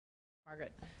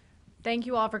Margaret. Thank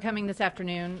you all for coming this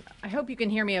afternoon. I hope you can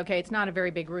hear me okay. It's not a very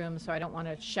big room, so I don't want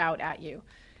to shout at you.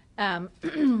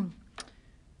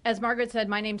 As Margaret said,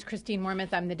 my name's Christine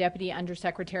Wormuth. I'm the Deputy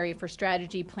Undersecretary for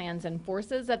Strategy, Plans, and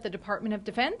Forces at the Department of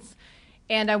Defense.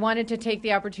 And I wanted to take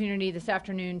the opportunity this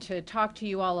afternoon to talk to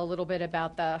you all a little bit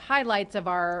about the highlights of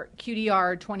our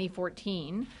QDR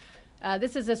 2014.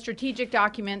 This is a strategic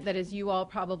document that, as you all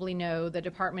probably know, the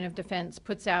Department of Defense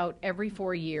puts out every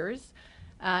 4 years.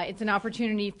 It's an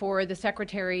opportunity for the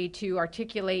Secretary to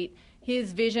articulate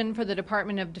his vision for the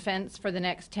Department of Defense for the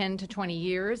next 10 to 20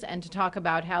 years and to talk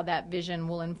about how that vision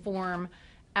will inform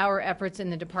our efforts in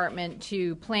the Department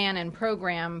to plan and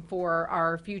program for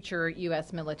our future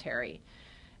U.S. military.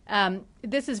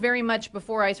 This is very much,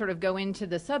 before I sort of go into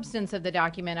the substance of the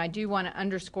document, I do want to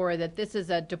underscore that this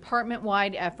is a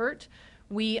department-wide effort.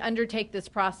 We undertake this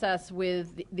process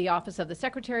with the Office of the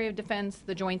Secretary of Defense,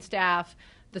 the Joint Staff,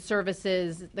 the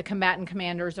services, the combatant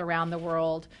commanders around the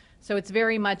world. So it's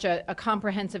very much a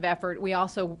comprehensive effort. We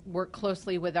also work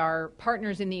closely with our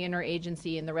partners in the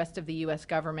interagency and the rest of the U.S.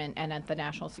 government and at the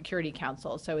National Security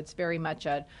Council. So it's very much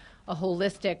a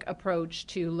holistic approach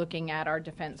to looking at our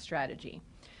defense strategy.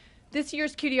 This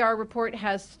year's QDR report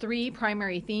has 3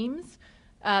 primary themes.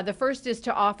 The first is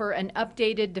to offer an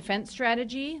updated defense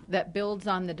strategy that builds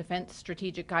on the defense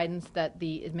strategic guidance that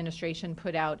the administration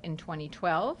put out in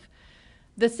 2012.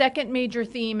 The second major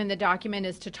theme in the document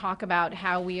is to talk about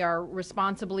how we are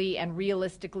responsibly and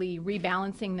realistically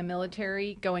rebalancing the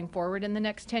military going forward in the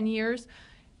next 10 years,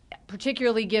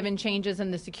 particularly given changes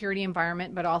in the security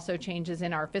environment, but also changes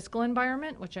in our fiscal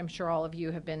environment, which I'm sure all of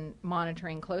you have been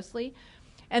monitoring closely.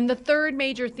 And the third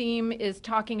major theme is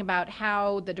talking about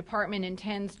how the department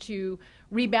intends to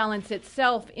rebalance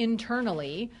itself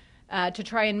internally to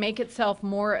try and make itself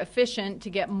more efficient to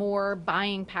get more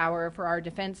buying power for our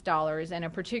defense dollars. And a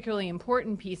particularly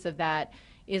important piece of that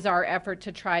is our effort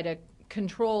to try to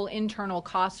control internal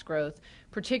cost growth,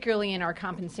 particularly in our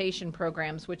compensation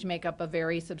programs, which make up a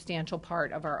very substantial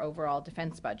part of our overall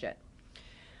defense budget.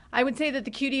 I would say that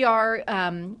the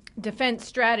QDR defense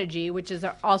strategy, which is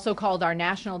also called our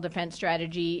National Defense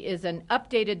Strategy, is an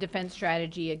updated defense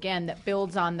strategy, again, that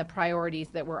builds on the priorities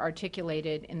that were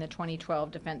articulated in the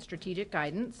 2012 Defense Strategic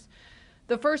Guidance.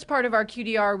 The first part of our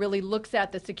QDR really looks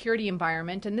at the security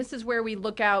environment, and this is where we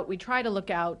try to look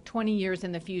out 20 years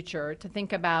in the future to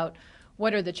think about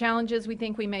what are the challenges we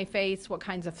think we may face, what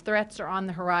kinds of threats are on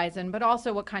the horizon, but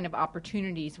also what kind of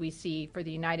opportunities we see for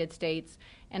the United States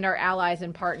and our allies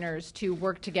and partners to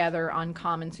work together on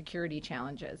common security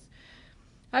challenges.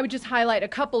 I would just highlight a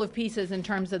couple of pieces in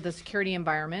terms of the security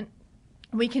environment.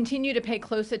 We continue to pay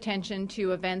close attention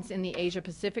to events in the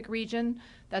Asia-Pacific region.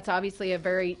 That's obviously a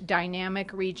very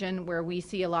dynamic region where we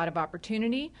see a lot of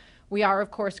opportunity. We are,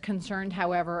 of course, concerned,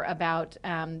 however, about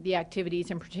the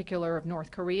activities in particular of North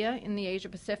Korea in the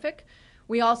Asia-Pacific.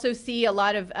 We also see a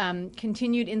lot of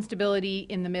continued instability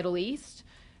in the Middle East.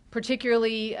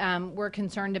 Particularly, we're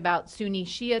concerned about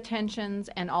Sunni-Shia tensions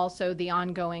and also the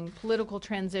ongoing political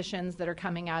transitions that are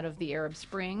coming out of the Arab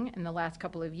Spring in the last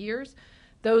couple of years.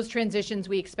 Those transitions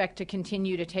we expect to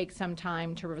continue to take some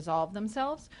time to resolve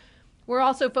themselves. We're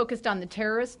also focused on the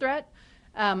terrorist threat.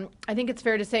 I think it's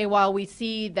fair to say while we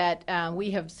see that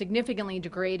we have significantly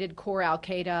degraded core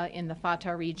al-Qaeda in the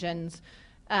Fatah regions,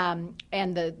 and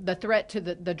the threat to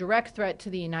the direct threat to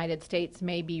the United States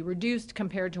may be reduced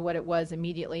compared to what it was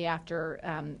immediately after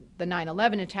the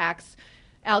 9/11 attacks.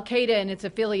 Al-Qaeda and its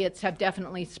affiliates have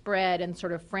definitely spread and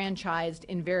sort of franchised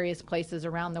in various places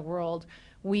around the world.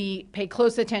 We pay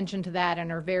close attention to that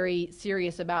and are very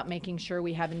serious about making sure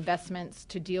we have investments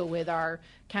to deal with our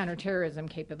counterterrorism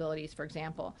capabilities, for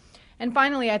example. And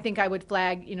finally, I think I would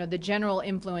flag, the general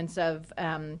influence of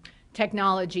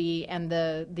technology and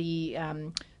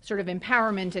the sort of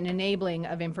empowerment and enabling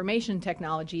of information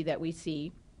technology that we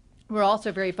see. We're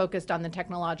also very focused on the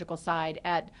technological side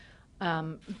at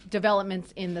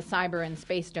developments in the cyber and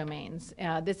space domains.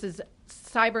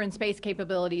 Cyber and space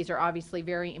capabilities are obviously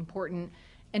very important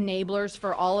enablers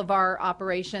for all of our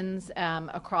operations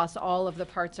across all of the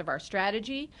parts of our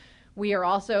strategy. We are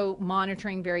also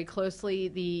monitoring very closely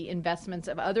the investments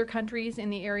of other countries in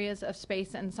the areas of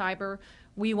space and cyber.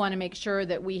 We want to make sure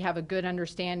that we have a good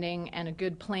understanding and a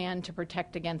good plan to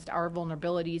protect against our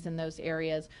vulnerabilities in those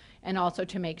areas, and also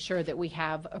to make sure that we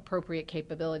have appropriate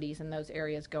capabilities in those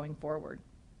areas going forward.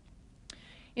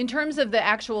 In terms of the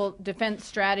actual defense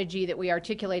strategy that we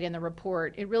articulate in the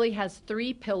report, it really has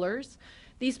 3 pillars.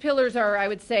 These pillars are, I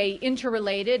would say,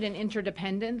 interrelated and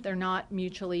interdependent. They're not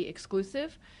mutually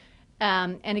exclusive.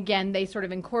 And again, they sort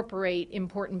of incorporate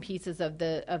important pieces of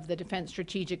the defense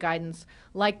strategic guidance,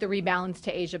 like the rebalance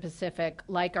to Asia Pacific,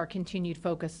 like our continued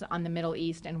focus on the Middle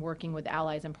East and working with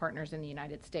allies and partners in the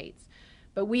United States.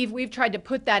 But we've tried to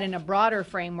put that in a broader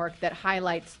framework that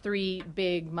highlights three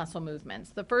big muscle movements.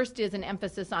 The first is an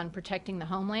emphasis on protecting the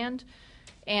homeland.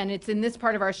 And it's in this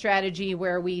part of our strategy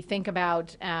where we think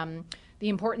about the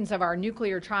importance of our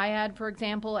nuclear triad, for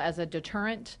example, as a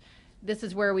deterrent. This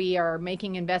is where we are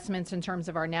making investments in terms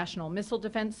of our national missile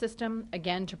defense system,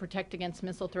 again, to protect against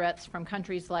missile threats from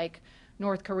countries like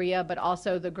North Korea, but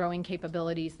also the growing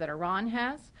capabilities that Iran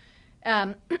has.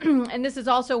 And this is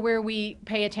also where we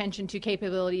pay attention to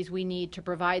capabilities we need to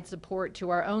provide support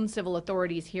to our own civil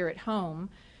authorities here at home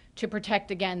to protect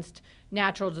against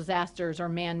natural disasters or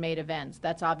man-made events.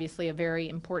 That's obviously a very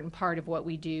important part of what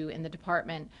we do in the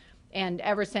department. And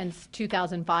ever since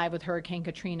 2005 with Hurricane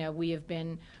Katrina, we have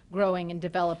been growing and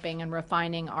developing and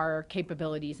refining our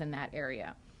capabilities in that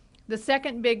area. The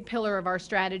second big pillar of our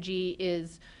strategy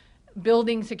is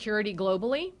building security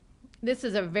globally. This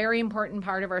is a very important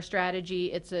part of our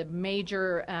strategy. It's a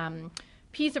major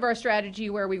piece of our strategy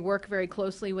where we work very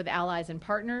closely with allies and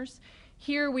partners.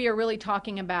 Here we are really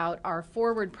talking about our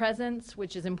forward presence,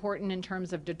 which is important in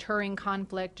terms of deterring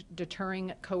conflict,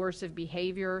 deterring coercive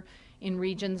behavior in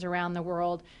regions around the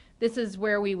world. This is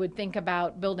where we would think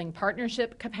about building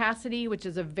partnership capacity, which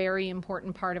is a very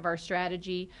important part of our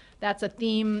strategy. That's a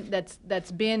theme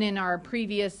that's been in our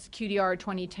previous QDR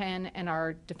 2010 and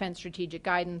our defense strategic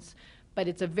guidance, but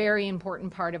it's a very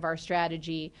important part of our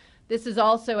strategy. This is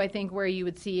also, I think, where you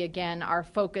would see, again, our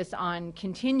focus on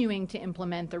continuing to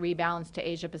implement the rebalance to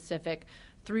Asia Pacific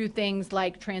through things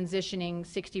like transitioning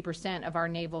 60% of our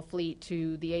naval fleet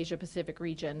to the Asia Pacific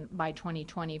region by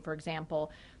 2020, for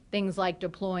example. Things like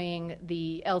deploying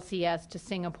the LCS to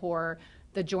Singapore,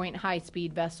 the Joint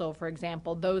High-Speed Vessel, for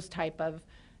example, those type of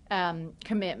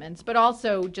commitments, but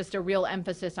also just a real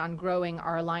emphasis on growing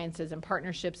our alliances and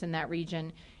partnerships in that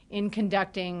region in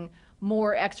conducting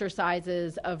more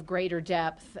exercises of greater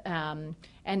depth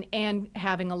and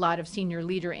having a lot of senior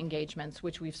leader engagements,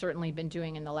 which we've certainly been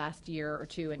doing in the last year or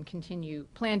two and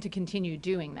plan to continue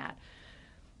doing that.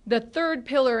 The third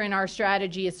pillar in our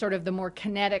strategy is sort of the more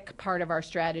kinetic part of our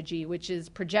strategy, which is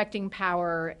projecting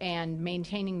power and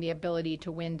maintaining the ability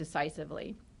to win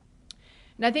decisively.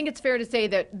 And I think it's fair to say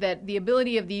that the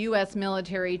ability of the U.S.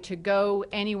 military to go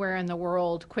anywhere in the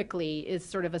world quickly is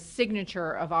sort of a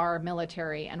signature of our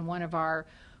military and one of our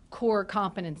core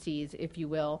competencies, if you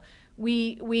will.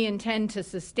 We intend to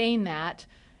sustain that.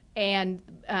 And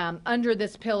under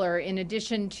this pillar, in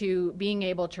addition to being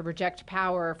able to project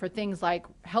power for things like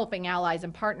helping allies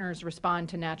and partners respond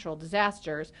to natural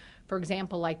disasters, for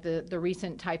example, like the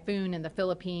recent typhoon in the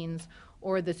Philippines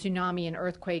or the tsunami and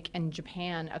earthquake in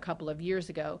Japan a couple of years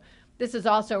ago. This is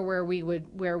also where we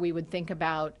would think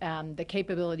about the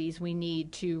capabilities we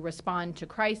need to respond to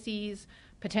crises,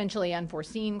 potentially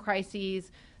unforeseen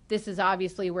crises. This is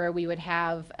obviously where we would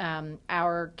have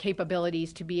our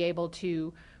capabilities to be able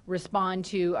to respond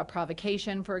to a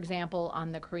provocation, for example,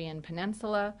 on the Korean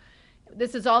Peninsula.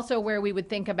 This is also where we would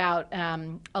think about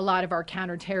a lot of our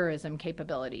counterterrorism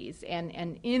capabilities.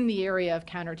 And in the area of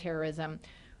counterterrorism,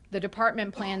 the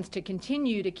department plans to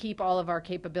continue to keep all of our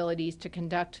capabilities to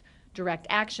conduct direct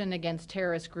action against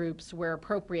terrorist groups where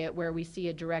appropriate, where we see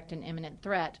a direct and imminent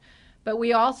threat. But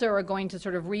we also are going to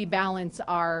sort of rebalance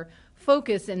our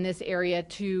focus in this area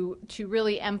to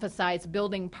really emphasize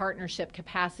building partnership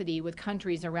capacity with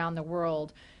countries around the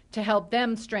world to help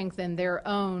them strengthen their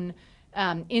own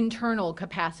internal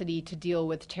capacity to deal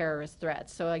with terrorist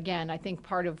threats. So again, I think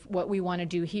part of what we want to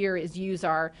do here is use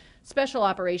our special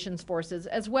operations forces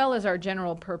as well as our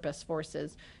general purpose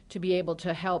forces to be able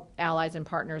to help allies and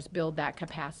partners build that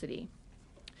capacity.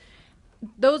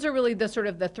 Those are really the sort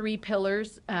of the three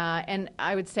pillars, and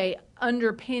I would say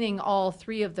underpinning all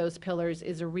three of those pillars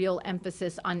is a real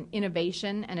emphasis on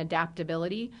innovation and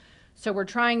adaptability. So we're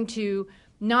trying to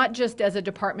not just as a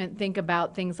department think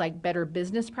about things like better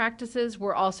business practices,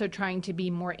 we're also trying to be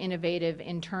more innovative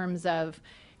in terms of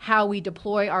how we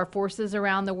deploy our forces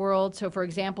around the world. So for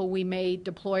example, we may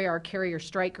deploy our carrier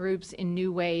strike groups in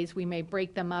new ways. We may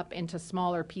break them up into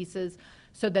smaller pieces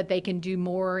so that they can do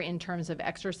more in terms of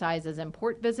exercises and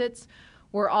port visits.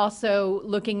 We're also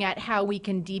looking at how we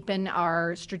can deepen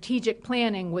our strategic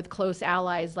planning with close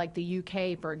allies like the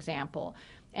UK, for example.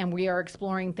 And we are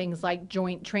exploring things like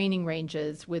joint training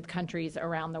ranges with countries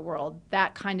around the world.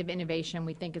 That kind of innovation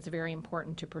we think is very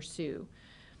important to pursue.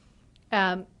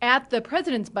 At the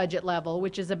president's budget level,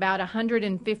 which is about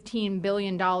 $115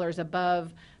 billion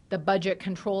above the Budget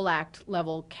Control Act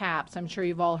level caps. I'm sure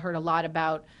you've all heard a lot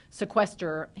about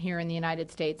sequester here in the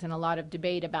United States and a lot of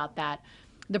debate about that.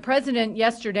 The president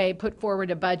yesterday put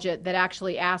forward a budget that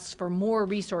actually asks for more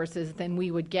resources than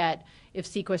we would get if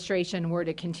sequestration were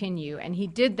to continue. And he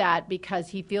did that because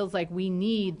he feels like we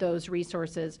need those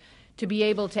resources to be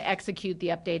able to execute the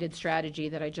updated strategy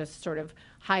that I just sort of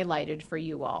highlighted for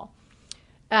you all.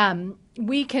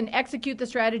 We can execute the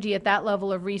strategy at that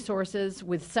level of resources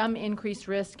with some increased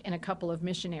risk in a couple of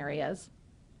mission areas.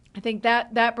 I think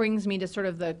that brings me to sort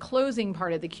of the closing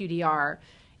part of the QDR.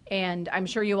 And I'm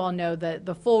sure you all know that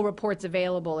the full report's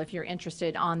available if you're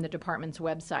interested on the department's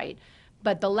website.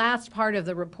 But the last part of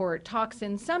the report talks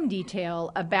in some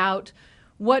detail about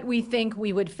what we think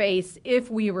we would face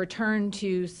if we return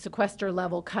to sequester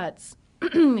level cuts,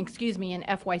 excuse me, in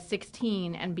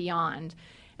FY16 and beyond.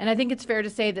 And I think it's fair to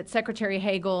say that Secretary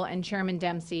Hagel and Chairman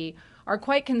Dempsey are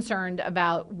quite concerned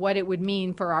about what it would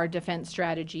mean for our defense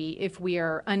strategy if we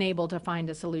are unable to find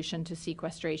a solution to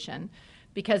sequestration.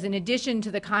 Because in addition to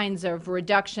the kinds of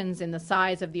reductions in the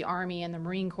size of the Army and the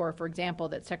Marine Corps, for example,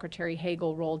 that Secretary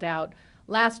Hagel rolled out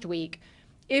last week,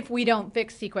 if we don't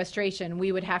fix sequestration,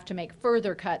 we would have to make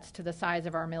further cuts to the size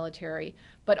of our military,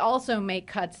 but also make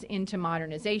cuts into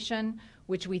modernization,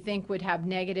 which we think would have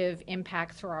negative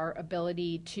impacts for our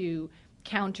ability to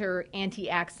counter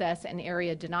anti-access and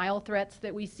area denial threats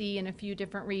that we see in a few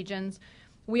different regions.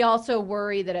 We also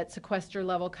worry that at sequester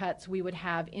level cuts, we would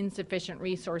have insufficient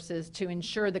resources to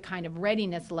ensure the kind of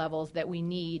readiness levels that we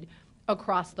need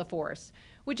across the force,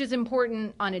 which is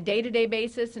important on a day-to-day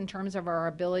basis in terms of our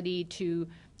ability to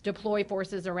deploy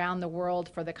forces around the world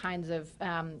for the kinds of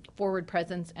forward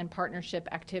presence and partnership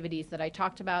activities that I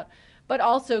talked about, but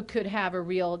also could have a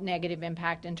real negative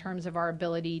impact in terms of our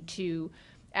ability to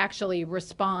actually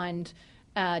respond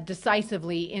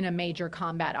decisively in a major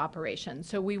combat operation.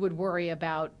 So we would worry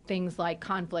about things like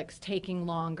conflicts taking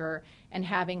longer and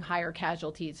having higher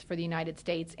casualties for the United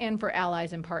States and for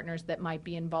allies and partners that might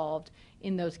be involved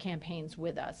in those campaigns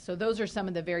with us. So those are some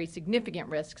of the very significant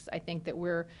risks I think that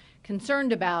we're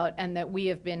concerned about and that we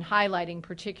have been highlighting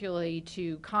particularly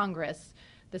to Congress.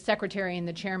 The Secretary and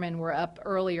the Chairman were up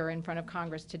earlier in front of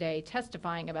Congress today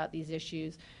testifying about these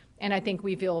issues, and I think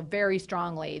we feel very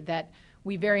strongly that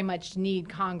we very much need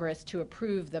Congress to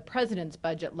approve the President's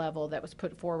budget level that was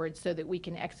put forward so that we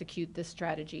can execute this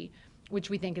strategy,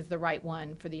 which we think is the right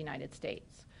one for the United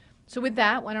States. So with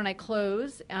that, why don't I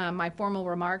close my formal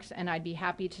remarks, and I'd be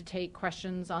happy to take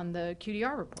questions on the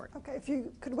QDR report. Okay, if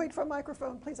you could wait for a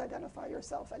microphone, please identify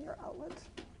yourself and your outlet.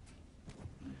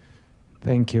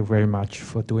 Thank you very much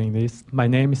for doing this. My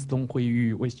name is Dong Hui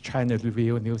Yu with China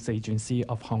Review News Agency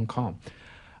of Hong Kong.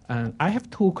 I have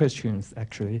two questions,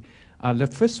 actually. The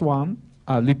first one,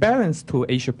 rebalance to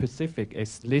Asia Pacific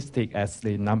is listed as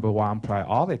the #1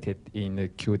 priority in the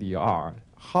QDR.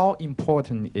 How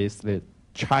important is the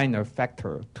China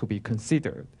factor to be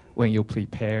considered when you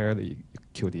prepare the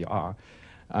QDR?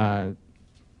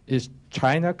 Is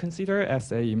China considered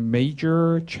as a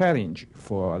major challenge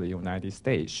for the United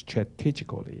States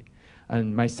strategically?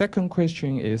 And my second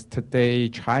question is, today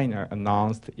China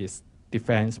announced its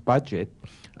defense budget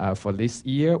for this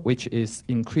year, which is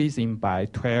increasing by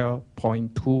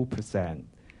 12.2%.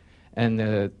 And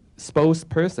the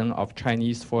spokesperson of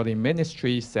Chinese Foreign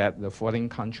Ministry said the foreign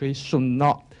countries should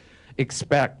not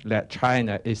expect that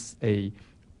China is a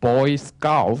Boy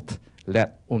Scout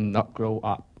that will not grow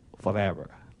up forever.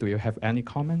 Do you have any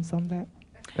comments on that?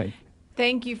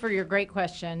 Thank you for your great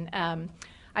question.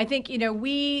 I think,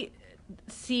 we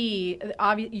see,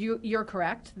 you're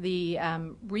correct, the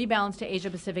rebalance to Asia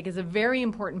Pacific is a very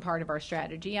important part of our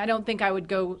strategy. I don't think I would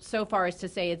go so far as to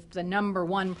say it's the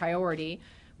 #1 priority.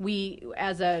 We,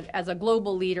 as a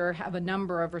global leader, have a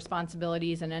number of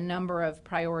responsibilities and a number of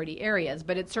priority areas,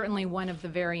 but it's certainly one of the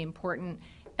very important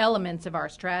elements of our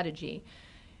strategy.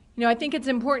 I think it's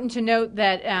important to note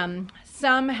that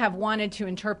some have wanted to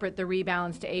interpret the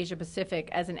rebalance to Asia Pacific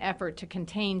as an effort to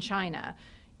contain China.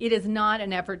 It is not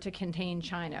an effort to contain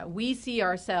China. We see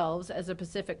ourselves as a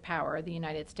Pacific power, the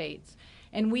United States,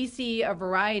 and we see a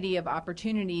variety of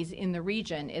opportunities in the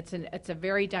region. It's a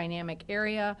very dynamic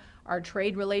area. Our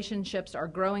trade relationships are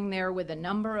growing there with a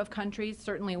number of countries.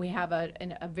 Certainly we have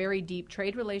a very deep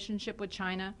trade relationship with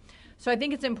China. So I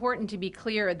think it's important to be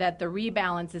clear that the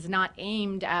rebalance is not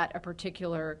aimed at a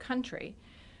particular country.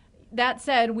 That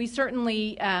said, we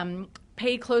certainly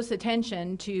pay close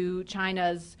attention to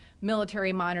China's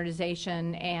military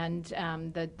modernization and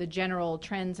the general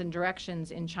trends and directions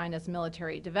in China's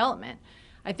military development.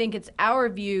 I think it's our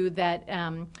view that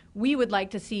we would like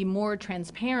to see more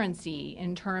transparency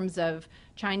in terms of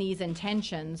Chinese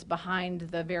intentions behind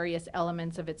the various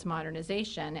elements of its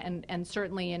modernization, and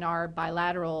certainly in our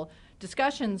bilateral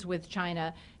discussions with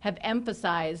China have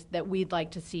emphasized that we'd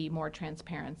like to see more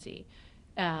transparency.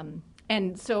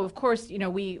 And so, of course, you know,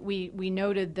 we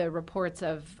noted the reports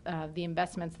of the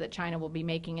investments that China will be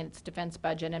making in its defense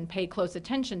budget and pay close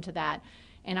attention to that.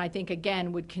 And I think,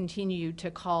 again, would continue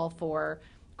to call for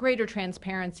greater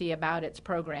transparency about its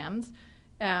programs.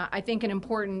 I think an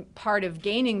important part of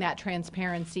gaining that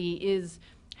transparency is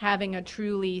having a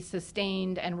truly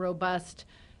sustained and robust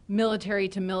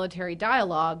military-to-military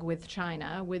dialogue with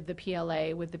China, with the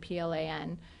PLA, with the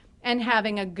PLAN, and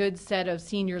having a good set of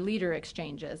senior leader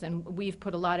exchanges. And we've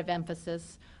put a lot of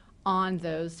emphasis on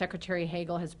those. Secretary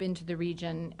Hagel has been to the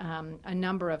region a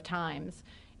number of times.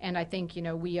 And I think, you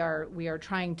know, we are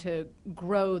trying to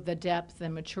grow the depth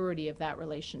and maturity of that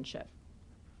relationship.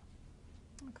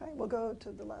 Okay, we'll go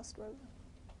to the last row.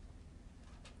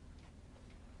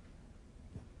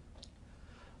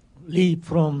 Lee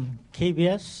from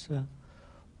KBS.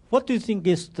 What do you think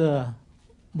is the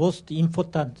most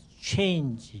important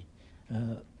change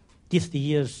this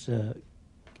year's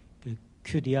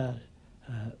QDR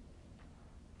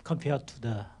compared to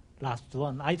the last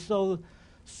one? I saw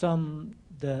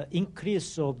the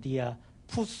increase of the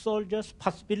foot soldiers,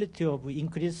 possibility of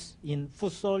increase in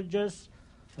foot soldiers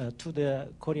to the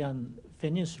Korean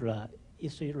Peninsula.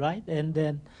 Is it right? And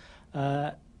then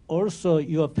also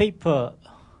your paper,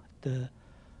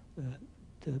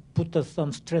 put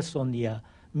some stress on the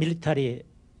military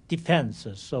defense.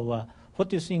 So what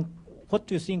do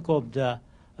you think of the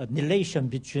relation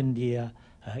between the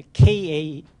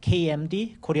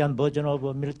KMD, Korean version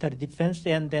of military defense,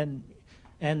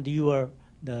 and your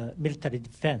the military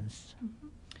defense? Mm-hmm.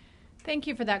 Thank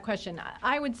you for that question.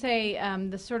 I would say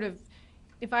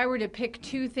if I were to pick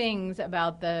two things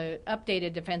about the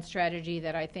updated defense strategy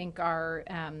that I think are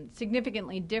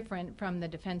significantly different from the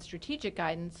defense strategic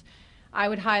guidance, I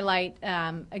would highlight,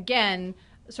 again,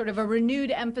 sort of a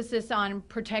renewed emphasis on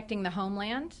protecting the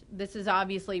homeland. This is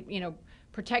obviously, you know,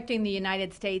 protecting the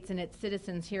United States and its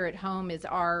citizens here at home is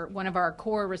one of our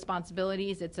core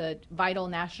responsibilities. It's a vital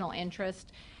national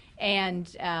interest. And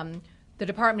the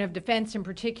Department of Defense in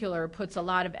particular puts a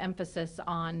lot of emphasis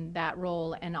on that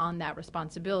role and on that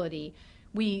responsibility.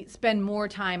 We spend more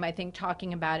time, I think,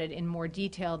 talking about it in more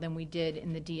detail than we did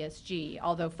in the DSG,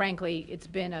 although frankly it's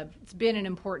been an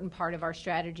important part of our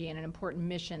strategy and an important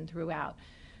mission throughout.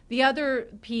 The other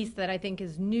piece that I think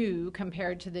is new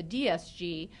compared to the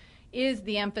DSG is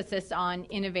the emphasis on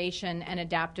innovation and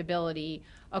adaptability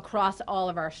across all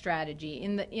of our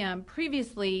strategy.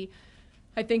 Previously,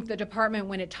 I think the department,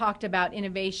 when it talked about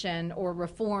innovation or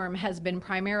reform, has been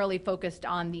primarily focused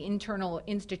on the internal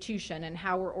institution and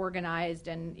how we're organized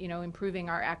and, you know, improving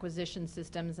our acquisition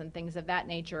systems and things of that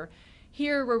nature.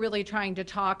 Here, we're really trying to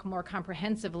talk more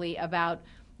comprehensively about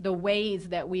the ways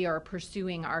that we are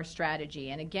pursuing our strategy.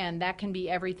 And again, that can be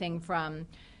everything from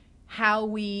how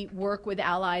we work with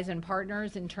allies and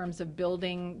partners in terms of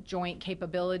building joint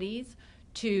capabilities,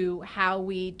 to how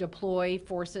we deploy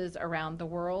forces around the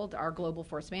world, our global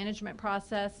force management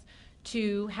process,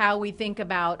 to how we think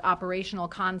about operational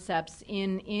concepts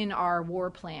in our war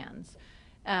plans.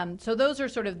 So those are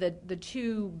sort of the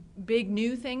two big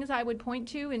new things I would point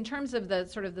to. In terms of the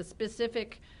sort of the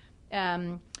specific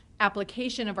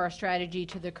application of our strategy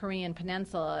to the Korean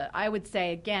Peninsula, I would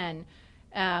say, again,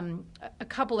 a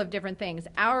couple of different things.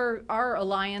 Our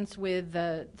alliance with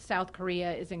South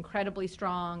Korea is incredibly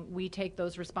strong. We take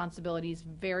those responsibilities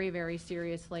very, very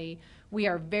seriously. We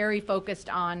are very focused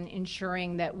on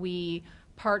ensuring that we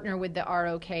partner with the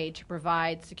ROK to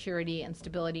provide security and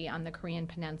stability on the Korean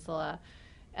Peninsula.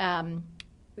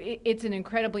 It's an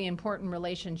incredibly important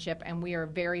relationship, and we are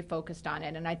very focused on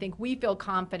it. And I think we feel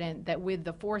confident that with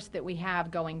the force that we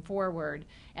have going forward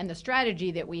and the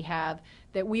strategy that we have,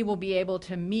 that we will be able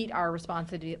to meet our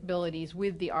responsibilities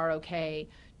with the ROK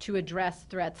to address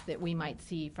threats that we might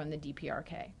see from the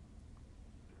DPRK. Okay,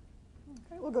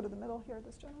 we'll go to the middle here,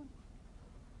 this gentleman.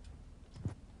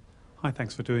 Hi,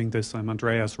 thanks for doing this. I'm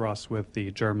Andreas Ross with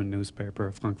the German newspaper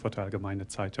Frankfurter Allgemeine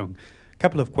Zeitung. A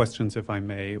couple of questions, if I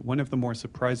may. One of the more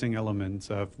surprising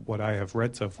elements of what I have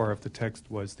read so far of the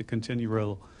text was the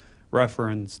continual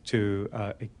reference to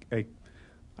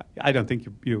I don't think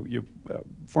you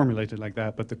formulated like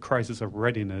that, but the crisis of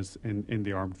readiness in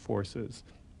the armed forces,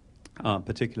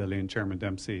 particularly in Chairman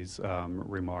Dempsey's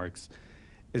remarks.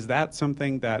 Is that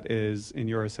something that is, in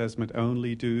your assessment,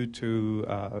 only due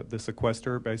to the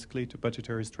sequester, basically, to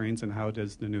budgetary strains, and how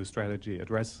does the new strategy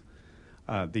address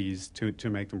these to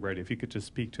make them ready. If you could just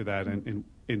speak to that and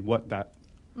in what that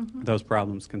those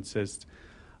problems consist.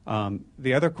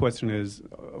 The other question is,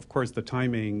 of course, the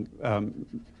timing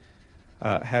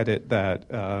had it that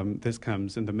this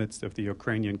comes in the midst of the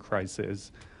Ukrainian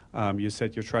crisis. You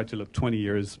said you tried to look 20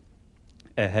 years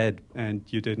ahead, and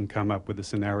you didn't come up with a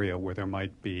scenario where there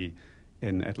might be,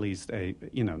 in at least a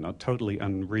not totally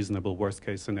unreasonable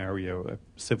worst-case scenario, a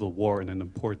civil war in an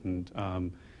important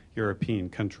European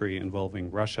country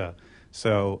involving Russia.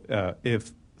 So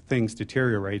if things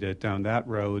deteriorated down that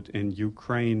road in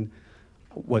Ukraine,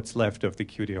 what's left of the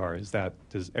QDR?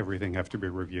 Does everything have to be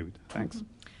reviewed? Thanks.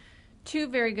 Two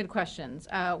very good questions.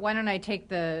 Why don't I take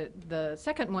the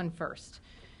second one first?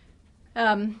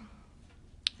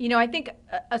 I think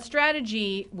a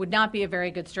strategy would not be a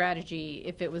very good strategy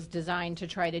if it was designed to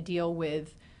try to deal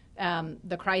with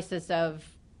the crisis of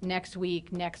next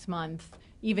week, next month,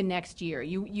 even next year.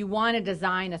 You want to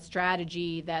design a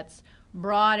strategy that's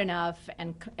broad enough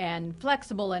and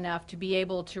flexible enough to be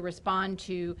able to respond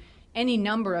to any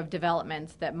number of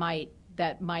developments that might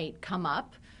come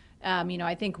up.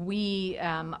 I think we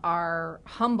are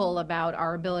humble about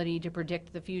our ability to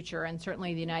predict the future, and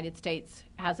certainly the United States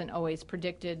hasn't always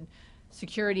predicted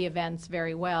security events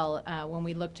very well when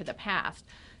we look to the past.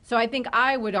 So I think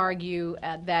I would argue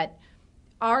that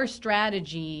our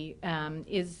strategy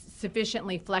is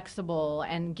sufficiently flexible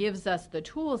and gives us the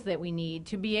tools that we need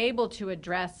to be able to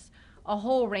address a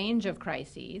whole range of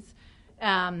crises.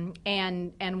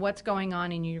 And what's going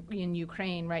on in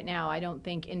Ukraine right now, I don't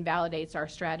think invalidates our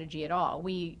strategy at all.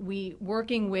 We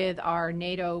working with our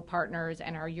NATO partners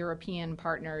and our European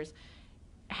partners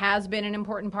has been an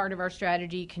important part of our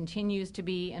strategy, continues to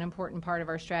be an important part of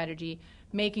our strategy.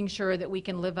 Making sure that we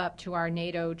can live up to our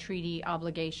NATO treaty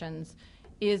obligations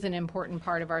is an important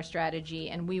part of our strategy,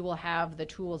 and we will have the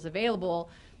tools available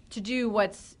to do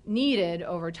what's needed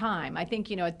over time. I think,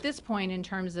 at this point in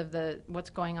terms of what's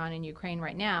going on in Ukraine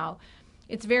right now,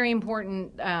 it's very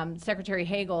important. Secretary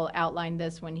Hagel outlined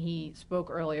this when he spoke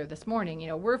earlier this morning.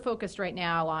 We're focused right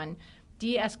now on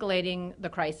de-escalating the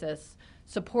crisis,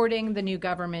 supporting the new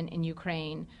government in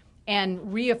Ukraine,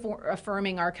 and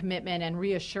reaffirming our commitment and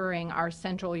reassuring our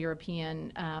Central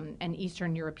European and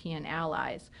Eastern European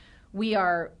allies. We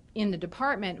are in the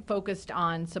department focused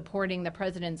on supporting the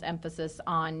president's emphasis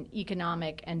on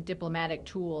economic and diplomatic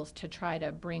tools to try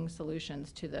to bring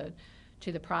solutions to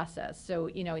the process. So,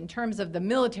 in terms of the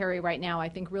military right now, I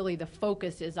think really the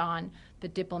focus is on the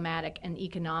diplomatic and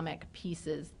economic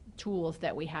tools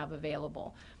that we have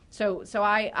available. So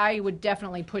I would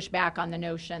definitely push back on the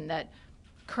notion that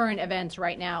current events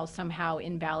right now somehow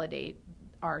invalidate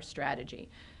our strategy.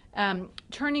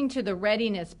 Turning to the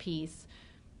readiness piece,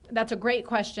 that's a great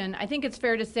question. I think it's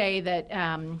fair to say that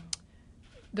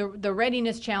the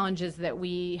readiness challenges that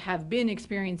we have been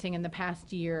experiencing in the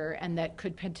past year and that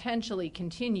could potentially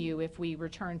continue if we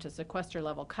return to sequester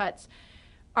level cuts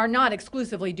are not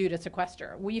exclusively due to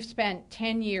sequester. We've spent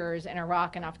 10 years in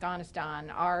Iraq and Afghanistan.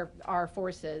 Our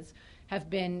forces have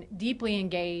been deeply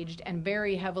engaged and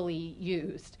very heavily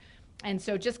used. And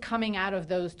so just coming out of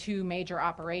those two major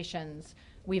operations,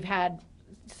 we've had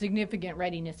significant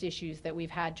readiness issues that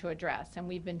we've had to address. And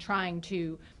we've been trying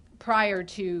to, prior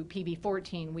to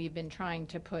PB14, we've been trying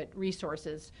to put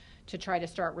resources to try to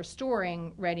start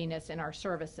restoring readiness in our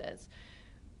services.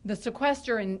 The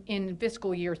sequester in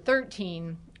fiscal year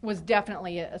 13 was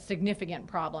definitely a significant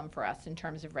problem for us in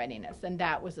terms of readiness, and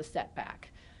that was a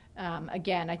setback.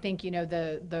 Again, I think,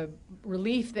 the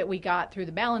relief that we got through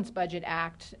the Balanced Budget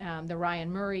Act, the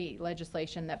Ryan Murray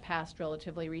legislation that passed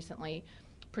relatively recently,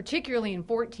 particularly in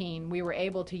 14, we were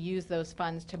able to use those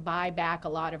funds to buy back a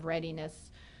lot of readiness,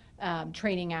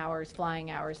 training hours, flying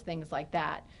hours, things like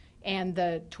that. And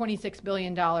the $26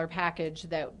 billion package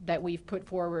that we've put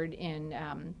forward in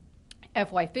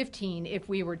FY15, if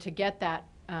we were to get that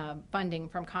funding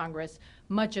from Congress,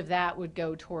 much of that would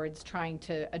go towards trying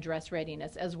to address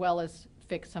readiness as well as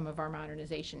fix some of our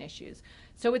modernization issues.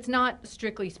 So it's not,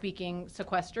 strictly speaking,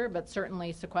 sequester, but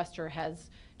certainly sequester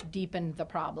has deepened the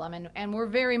problem. And we're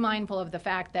very mindful of the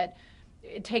fact that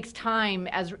it takes time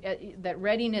that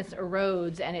readiness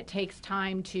erodes, and it takes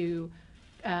time to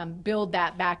build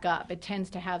that back up. It tends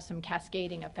to have some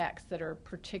cascading effects that are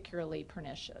particularly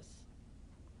pernicious.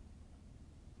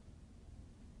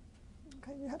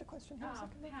 Okay, you had a question here a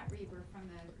second. Pat Reber from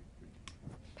the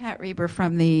Pat Reber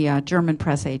from the German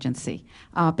press agency.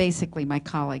 Basically, my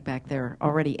colleague back there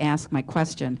already asked my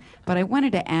question, but I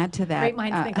wanted to add to that. Great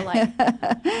minds think alike.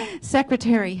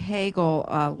 Secretary Hagel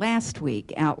last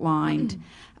week outlined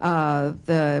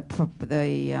the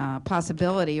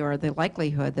possibility or the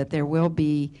likelihood that there will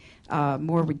be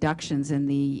more reductions in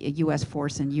the U.S.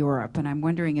 force in Europe. And I'm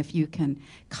wondering if you can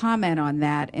comment on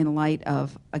that in light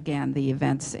of, again, the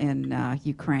events in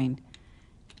Ukraine.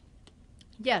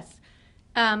 Yes.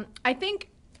 I think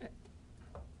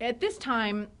at this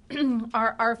time,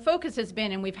 our focus has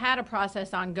been, and we've had a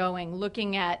process ongoing,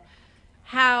 looking at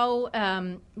how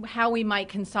we might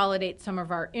consolidate some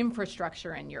of our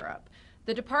infrastructure in Europe.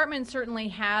 The department certainly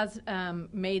has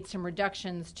made some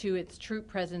reductions to its troop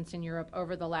presence in Europe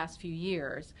over the last few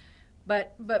years.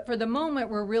 But for the moment,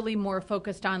 we're really more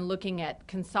focused on looking at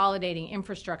consolidating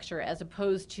infrastructure as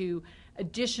opposed to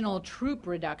additional troop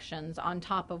reductions on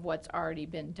top of what's already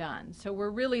been done. So we're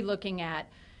really looking at,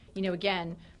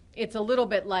 again, it's a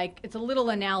little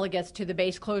analogous to the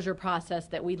base closure process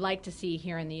that we'd like to see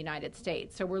here in the United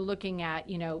States. So we're looking at,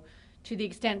 to the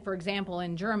extent, for example,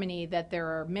 in Germany, that there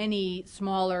are many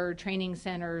smaller training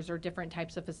centers or different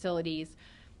types of facilities.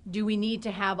 Do we need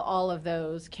to have all of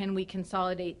those? Can we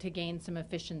consolidate to gain some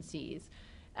efficiencies?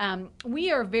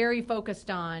 We are very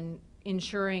focused on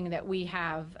ensuring that we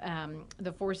have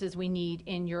the forces we need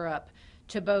in Europe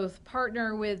to both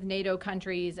partner with NATO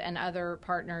countries and other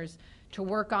partners to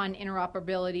work on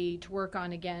interoperability, to work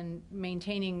on, again,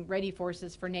 maintaining ready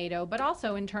forces for NATO, but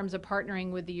also in terms of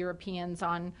partnering with the Europeans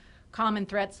on common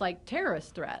threats like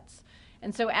terrorist threats.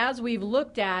 And so as we've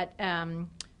looked at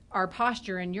our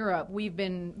posture in Europe, we've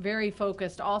been very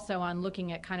focused also on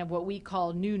looking at kind of what we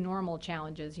call new normal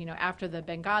challenges. After the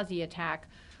Benghazi attack,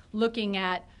 looking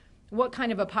at what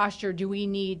kind of a posture do we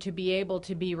need to be able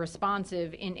to be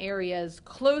responsive in areas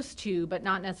close to, but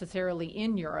not necessarily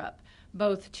in Europe,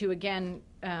 both to, again,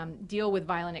 deal with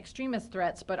violent extremist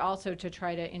threats, but also to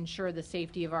try to ensure the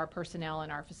safety of our personnel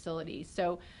and our facilities.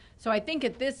 So I think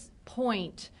at this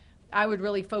point, I would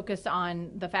really focus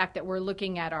on the fact that we're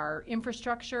looking at our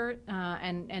infrastructure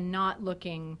and not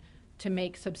looking to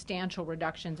make substantial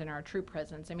reductions in our troop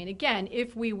presence. I mean, again,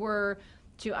 if we were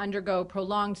to undergo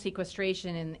prolonged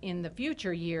sequestration in the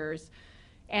future years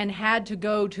and had to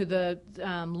go to the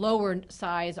lower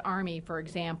size army, for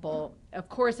example, of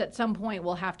course, at some point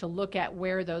we'll have to look at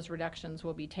where those reductions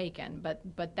will be taken.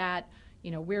 But that,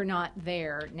 we're not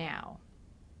there now.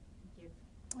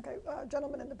 Okay,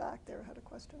 gentleman in the back there had a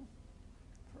question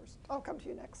first. I'll come to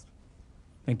you next.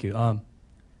 Thank you.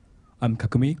 I'm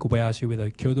Kakumi Kobayashi with the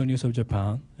Kyoto News of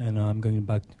Japan, and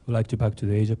would like to back to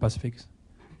the Asia Pacific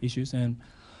issues. And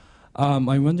I'm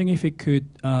wondering if you could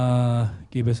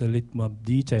give us a little more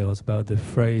details about the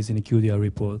phrase in the QDR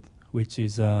report, which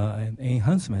is an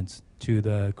enhancement to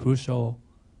the crucial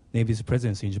Navy's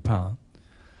presence in Japan.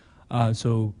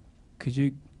 So could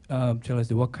you tell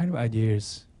us what kind of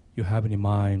ideas you have in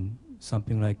mind,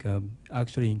 something like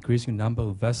actually increasing number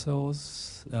of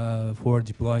vessels for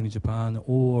deploying in Japan,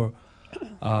 or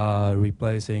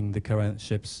replacing the current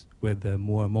ships with the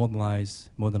more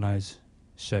modernized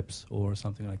ships or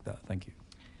something like that? Thank you.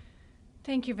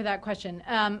 Thank you for that question.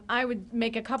 I would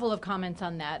make a couple of comments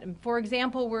on that. For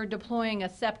example, we're deploying a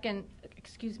second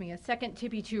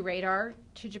TP2 radar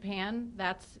to Japan.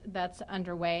 That's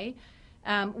underway.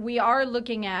 We are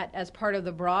looking at, as part of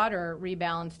the broader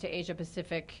rebalance to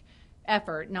Asia-Pacific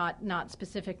effort, not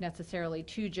specific necessarily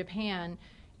to Japan,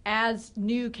 as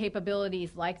new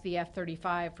capabilities like the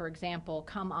F-35, for example,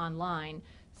 come online,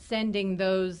 sending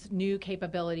those new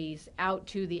capabilities out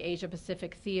to the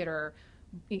Asia-Pacific theater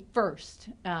first,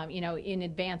 in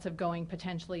advance of going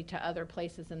potentially to other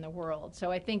places in the world.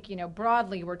 So I think,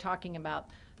 broadly, we're talking about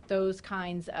those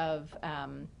kinds of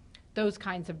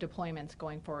deployments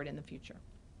going forward in the future.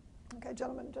 Okay,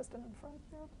 gentleman just in front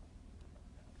here.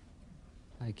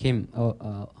 Hi, Kim,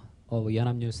 of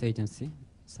Yonhap News Agency,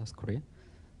 South Korea.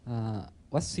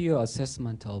 What's your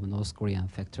assessment of North Korean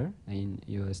factor in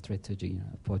your strategy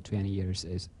for 20 years?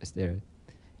 Is there?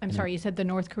 I'm sorry, you said the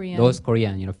North Korean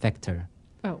factor.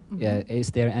 Oh. Mm-hmm. Yeah,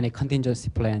 is there any contingency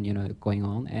plan, going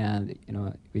on, and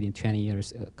within 20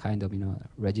 years, kind of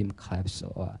regime collapse?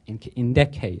 Or in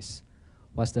that case,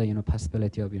 what's the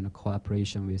possibility of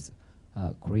cooperation with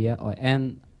Korea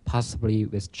and possibly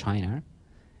with China?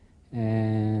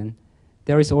 And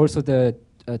there is also the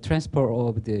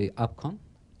transport of the Upcon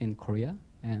in Korea,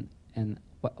 and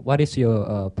what is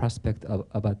your prospect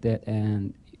about that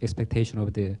and expectation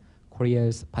of the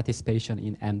Korea's participation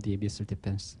in MD missile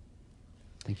defense?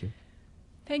 Thank you.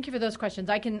 Thank you for those questions.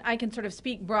 I can sort of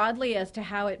speak broadly as to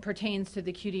how it pertains to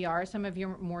the QDR. Some of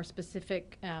your more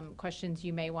specific questions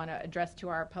you may want to address to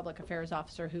our public affairs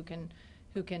officer, who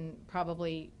can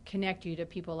probably connect you to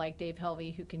people like Dave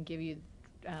Helvey, who can give you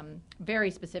very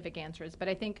specific answers. But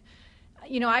I think,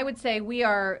 I would say we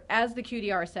are, as the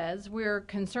QDR says, we're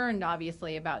concerned,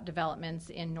 obviously, about developments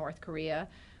in North Korea.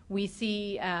 We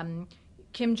see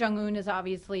Kim Jong-un is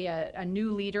obviously a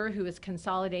new leader who is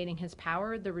consolidating his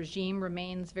power. The regime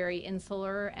remains very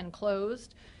insular and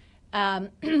closed,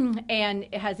 and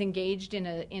has engaged in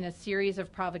a series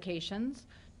of provocations,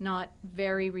 not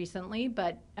very recently,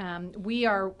 but we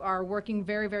are working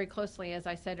very, very closely, as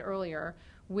I said earlier,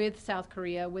 with South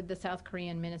Korea, with the South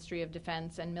Korean Ministry of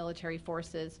Defense and military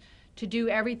forces, to do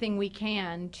everything we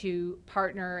can to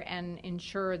partner and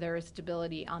ensure there is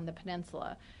stability on the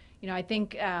peninsula. I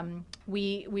think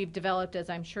we've developed, as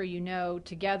I'm sure you know,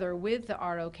 together with the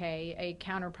ROK, a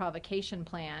counter-provocation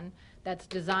plan that's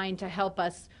designed to help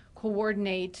us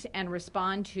coordinate and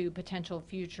respond to potential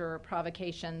future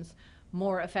provocations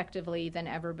more effectively than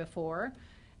ever before.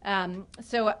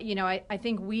 So, I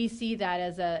think we see that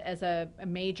as a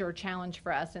major challenge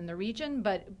for us in the region,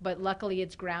 but luckily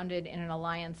it's grounded in an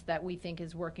alliance that we think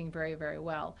is working very, very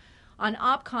well. On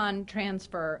OPCON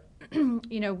transfer,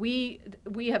 we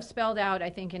have spelled out,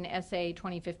 I think, in SA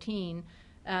 2015,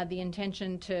 the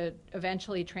intention to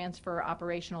eventually transfer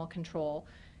operational control.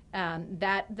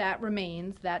 That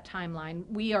remains, that timeline.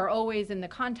 We are always, in the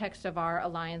context of our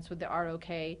alliance with the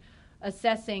ROK,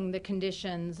 assessing the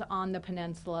conditions on the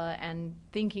peninsula and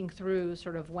thinking through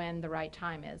sort of when the right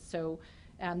time is. So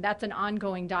that's an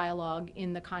ongoing dialogue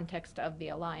in the context of the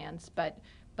alliance, but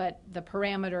the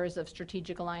parameters of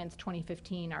Strategic Alliance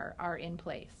 2015 are in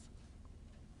place.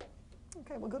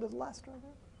 Okay, we'll go to the last row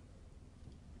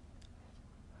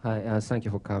there. Hi, thank you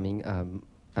for coming.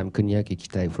 I'm Kunyaki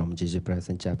Kitai from JG Press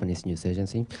and Japanese news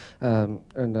agency.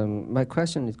 My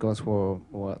question goes for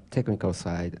more technical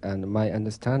side. And my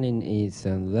understanding is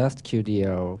last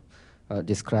QDL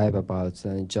describe about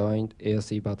joint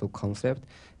air-sea battle concept.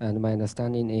 And my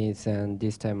understanding is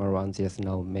this time around there's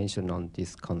no mention on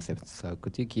this concept. So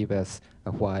could you give us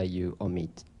why you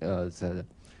omit the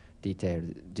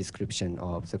detailed description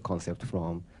of the concept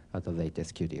from the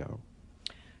latest QDL?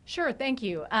 Sure, thank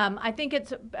you. I think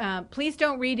it's, please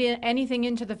don't read anything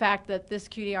into the fact that this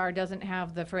QDR doesn't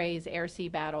have the phrase air-sea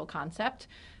battle concept.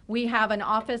 We have an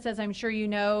office, as I'm sure you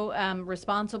know,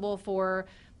 responsible for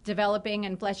developing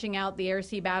and fleshing out the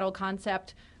air-sea battle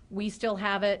concept. We still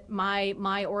have it. My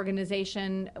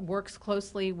organization works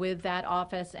closely with that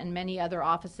office and many other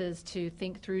offices to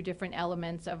think through different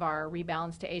elements of our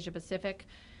rebalance to Asia Pacific.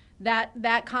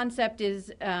 That concept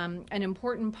is an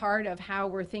important part of how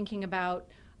we're thinking about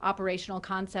operational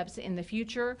concepts in the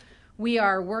future. We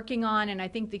are working on, and I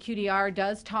think the QDR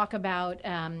does talk about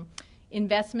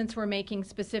investments we're making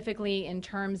specifically in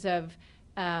terms of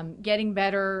getting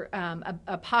better,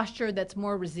 a posture that's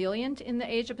more resilient in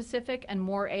the Asia Pacific and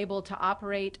more able to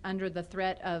operate under the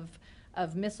threat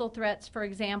of missile threats, for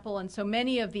example. And so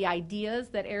many of the ideas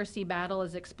that air-sea battle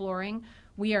is exploring,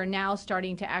 we are now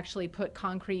starting to actually put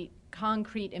concrete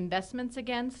investments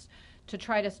against, to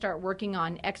try to start working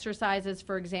on exercises,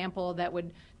 for example, that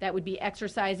would be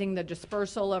exercising the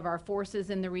dispersal of our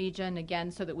forces in the region,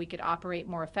 again, so that we could operate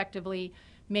more effectively,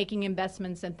 making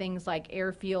investments in things like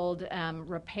airfield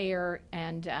repair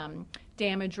and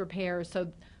damage repair.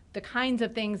 So the kinds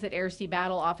of things that Air-Sea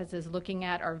Battle Office is looking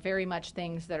at are very much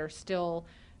things that are still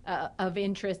of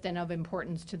interest and of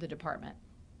importance to the department.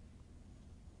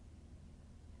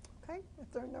 Okay, if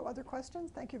there are no other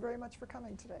questions, thank you very much for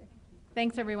coming today.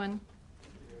 Thanks, everyone.